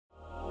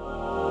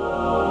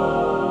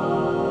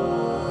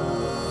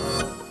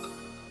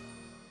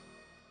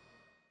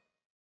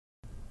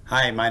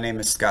Hi, my name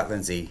is Scott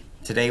Lindsay.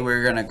 Today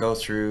we're going to go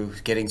through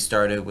getting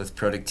started with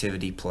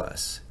Productivity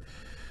Plus.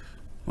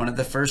 One of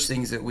the first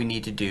things that we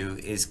need to do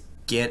is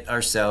get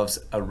ourselves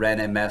a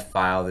RenMF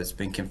file that's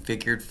been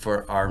configured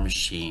for our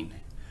machine.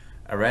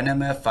 A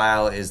RenMF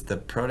file is the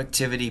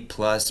Productivity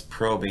Plus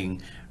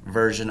probing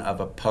version of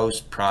a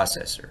post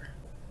processor.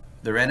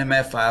 The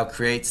RenMF file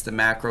creates the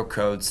macro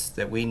codes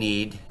that we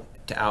need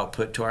to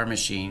output to our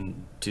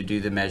machine to do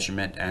the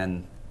measurement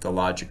and the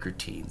logic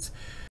routines.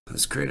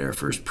 Let's create our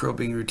first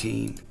probing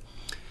routine.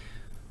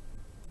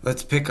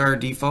 Let's pick our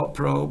default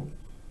probe.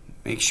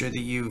 Make sure that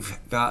you've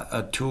got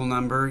a tool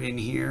number in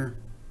here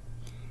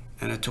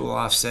and a tool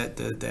offset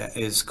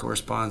that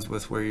corresponds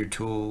with where your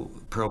tool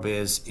probe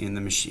is in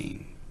the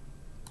machine.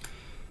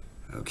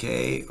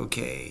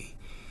 Okay.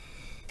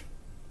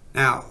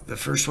 Now, the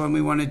first one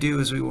we want to do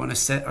is we want to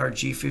set our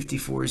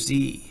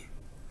G54Z.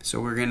 So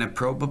we're going to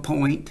probe a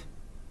point.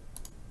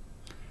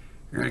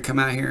 We're going to come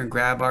out here and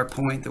grab our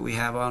point that we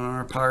have on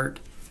our part.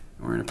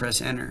 We're going to press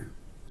enter,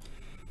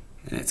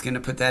 and it's going to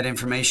put that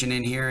information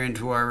in here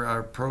into our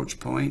approach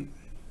point.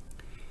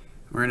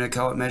 We're going to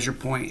call it measure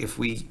point. If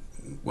we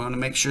want to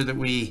make sure that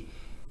we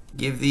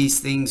give these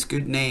things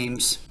good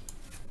names,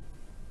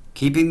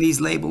 keeping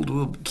these labeled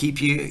will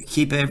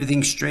keep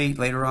everything straight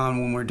later on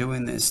when we're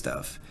doing this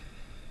stuff.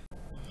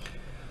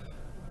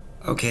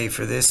 Okay,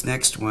 for this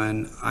next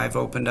one, I've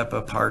opened up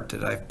a part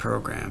that I've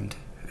programmed,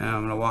 and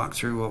I'm going to walk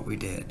through what we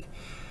did.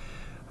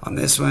 On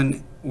this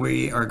one,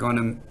 we are going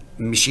to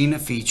machine a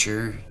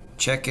feature,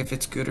 check if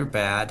it's good or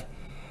bad,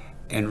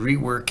 and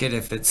rework it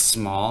if it's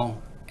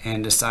small,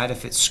 and decide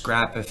if it's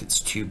scrap if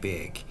it's too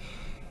big.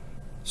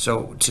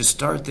 So to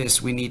start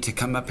this, we need to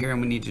come up here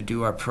and we need to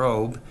do our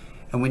probe,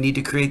 and we need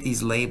to create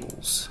these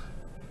labels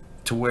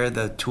to where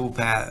the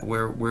toolpath,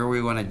 where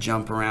we want to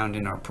jump around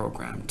in our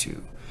program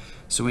to.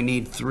 So we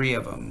need 3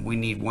 of them. We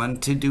need one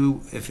to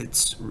do if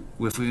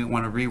we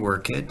want to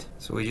rework it.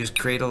 So we just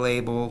create a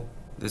label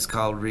that's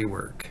called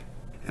rework.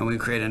 And we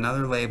create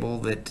another label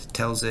that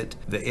tells it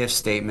the if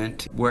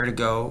statement, where to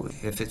go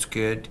if it's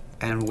good,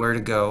 and where to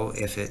go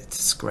if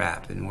it's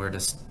scrap, and where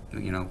to,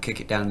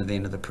 kick it down to the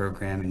end of the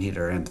program and hit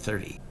our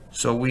M30.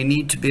 So we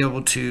need to be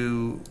able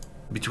to,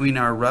 between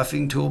our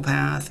roughing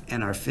toolpath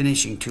and our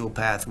finishing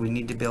toolpath, we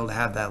need to be able to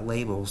have that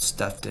label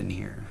stuffed in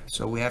here.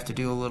 So we have to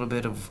do a little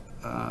bit of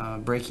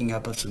breaking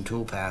up of some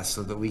toolpaths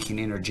so that we can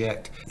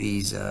interject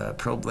these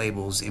probe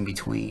labels in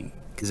between.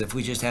 Because if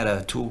we just had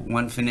a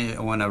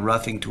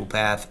roughing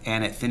toolpath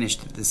and it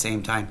finished at the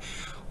same time,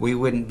 we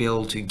wouldn't be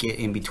able to get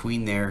in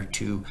between there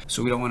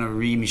so we don't want to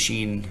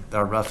remachine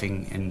our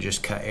roughing and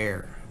just cut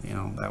air.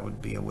 That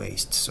would be a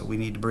waste. So we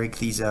need to break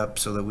these up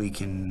so that we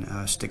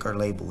can stick our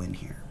label in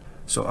here.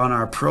 So on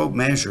our probe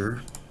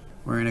measure,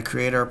 we're going to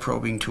create our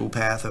probing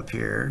toolpath up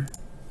here.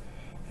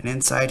 And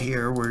inside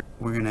here, we're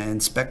going to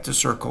inspect the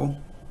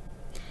circle.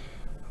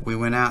 We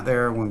went out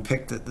there and we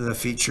picked the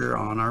feature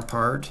on our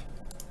part,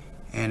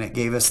 and it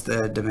gave us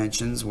the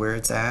dimensions where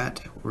it's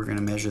at. We're going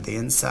to measure the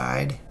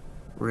inside.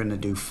 We're going to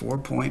do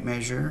 4-point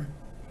measure,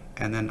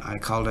 and then I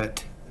called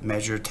it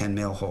measure 10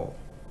 mil hole.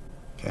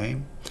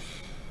 Okay.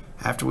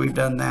 After we've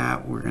done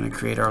that, we're going to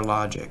create our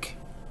logic.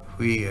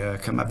 We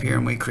come up here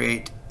and we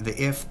create the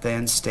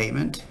if-then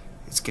statement.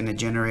 It's going to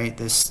generate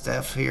this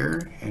stuff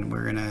here, and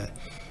we're going to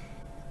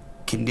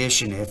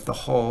condition if the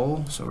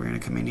hole. So we're going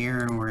to come in here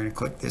and we're going to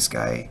click this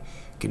guy.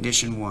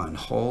 Condition 1,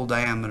 hole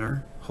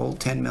diameter, hole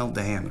 10 mil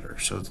diameter.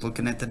 So it's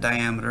looking at the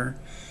diameter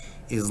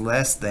is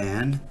less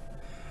than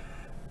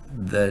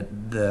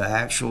the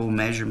actual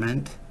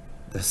measurement,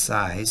 the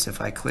size. If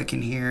I click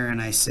in here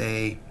and I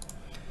say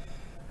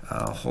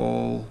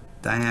hole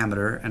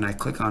diameter, and I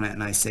click on it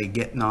and I say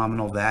get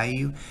nominal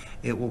value,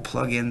 it will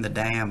plug in the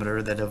diameter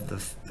of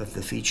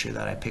the feature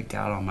that I picked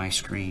out on my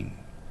screen.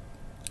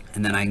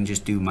 And then I can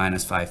just do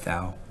minus 5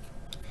 thou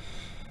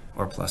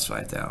or plus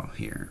 5 thou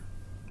here,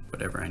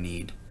 whatever I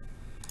need.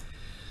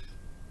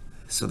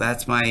 So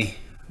that's my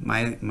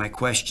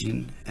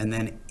question. And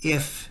then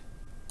if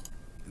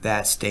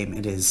that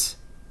statement is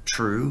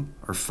true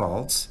or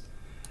false,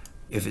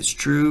 if it's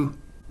true,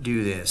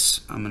 do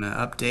this. I'm going to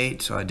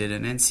update. So I did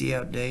an NC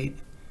update.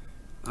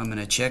 I'm going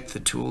to check the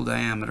tool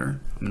diameter.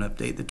 I'm going to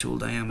update the tool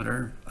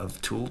diameter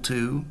of tool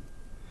 2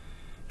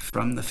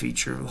 from the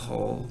feature of the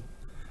hole,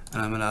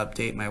 and I'm going to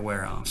update my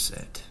wear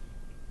offset.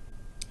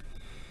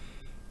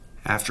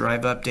 After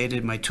I've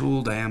updated my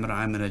tool diameter,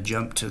 I'm going to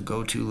jump to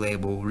go to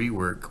label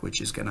rework, which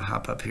is going to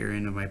hop up here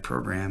into my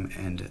program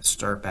and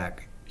start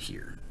back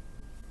here.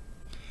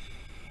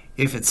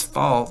 If it's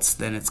false,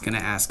 then it's going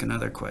to ask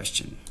another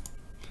question.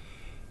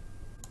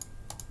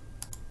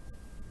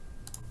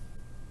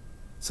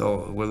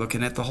 So we're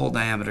looking at the hole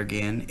diameter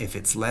again. If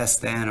it's less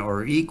than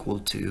or equal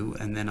to,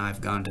 and then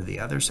I've gone to the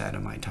other side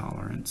of my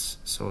tolerance.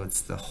 So it's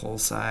the hole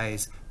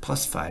size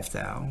plus 5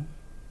 thou.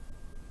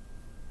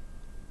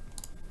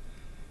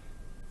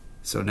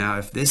 So now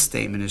if this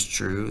statement is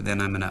true,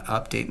 then I'm going to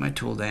update my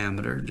tool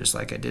diameter just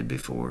like I did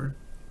before.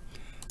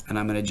 And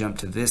I'm going to jump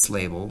to this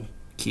label,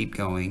 keep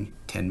going,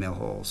 10 mil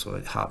hole. So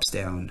it hops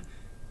down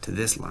to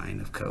this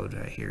line of code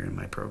right here in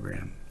my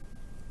program.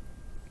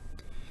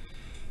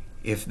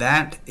 If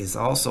that is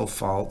also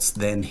false,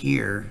 then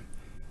here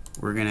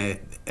we're gonna,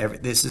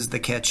 this is the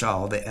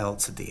catch-all, the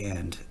else at the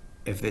end.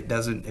 If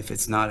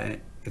it's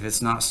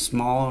not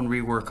small and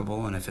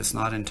reworkable, and if it's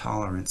not in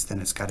tolerance, then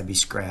it's got to be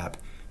scrap.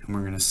 And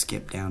we're going to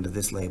skip down to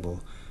this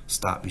label,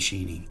 stop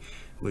machining,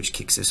 which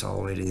kicks us all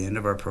the way to the end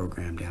of our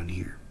program down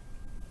here.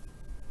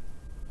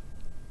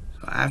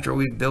 So after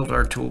we've built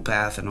our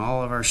toolpath and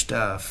all of our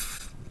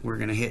stuff, we're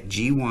going to hit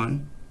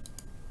G1.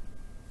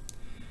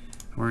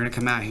 We're going to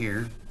come out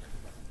here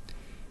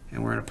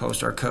and we're going to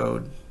post our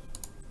code.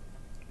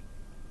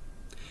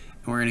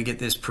 And we're going to get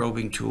this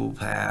probing tool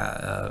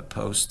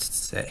post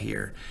set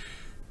here.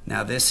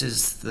 Now this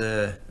is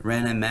the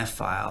renmf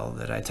file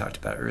that I talked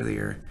about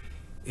earlier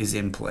is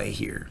in play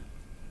here.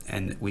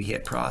 And we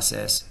hit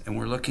process and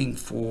we're looking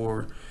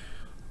for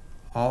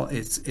all,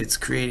 it's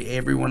created,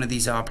 every one of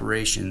these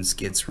operations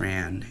gets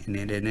ran and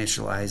it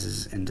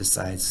initializes and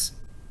decides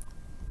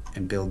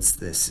and builds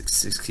this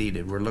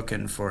succeeded. We're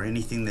looking for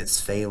anything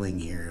that's failing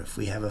here. If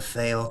we have a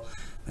fail,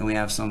 then we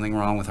have something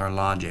wrong with our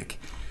logic.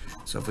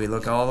 So if we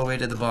look all the way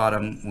to the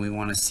bottom, we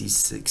want to see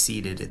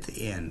succeeded at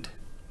the end.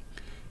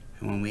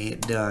 And when we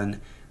hit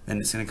done, then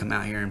it's going to come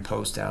out here and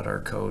post out our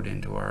code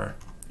into our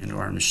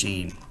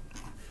machine.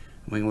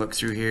 We can look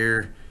through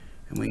here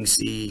and we can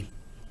see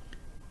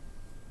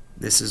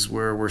this is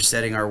where we're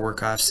setting our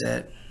work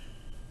offset.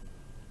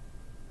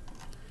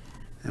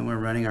 And we're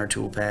running our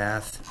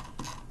toolpath.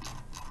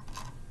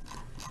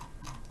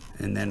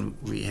 And then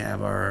we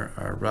have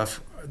our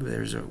rough,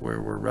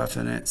 where we're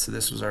roughing it. So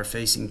this was our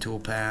facing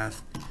toolpath.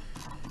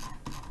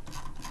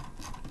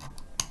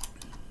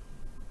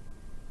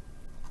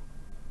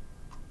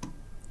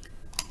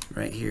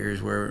 Right here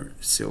is where,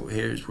 so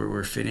here's where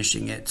we're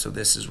finishing it. So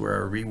this is where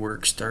our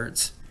rework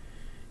starts,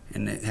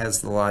 and it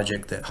has the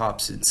logic that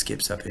hops and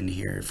skips up in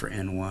here for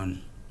N1,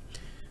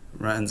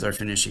 runs our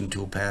finishing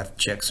toolpath,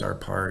 checks our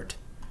part,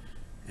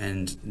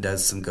 and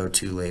does some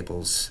go-to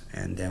labels.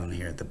 And down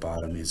here at the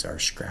bottom is our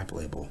scrap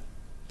label.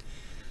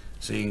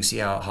 So you can see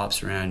how it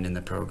hops around in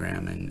the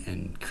program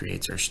and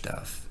creates our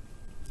stuff.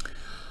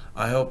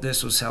 I hope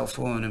this was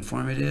helpful and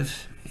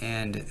informative,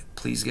 and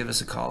please give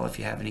us a call if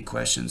you have any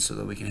questions so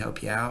that we can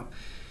help you out,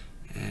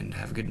 and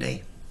have a good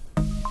day.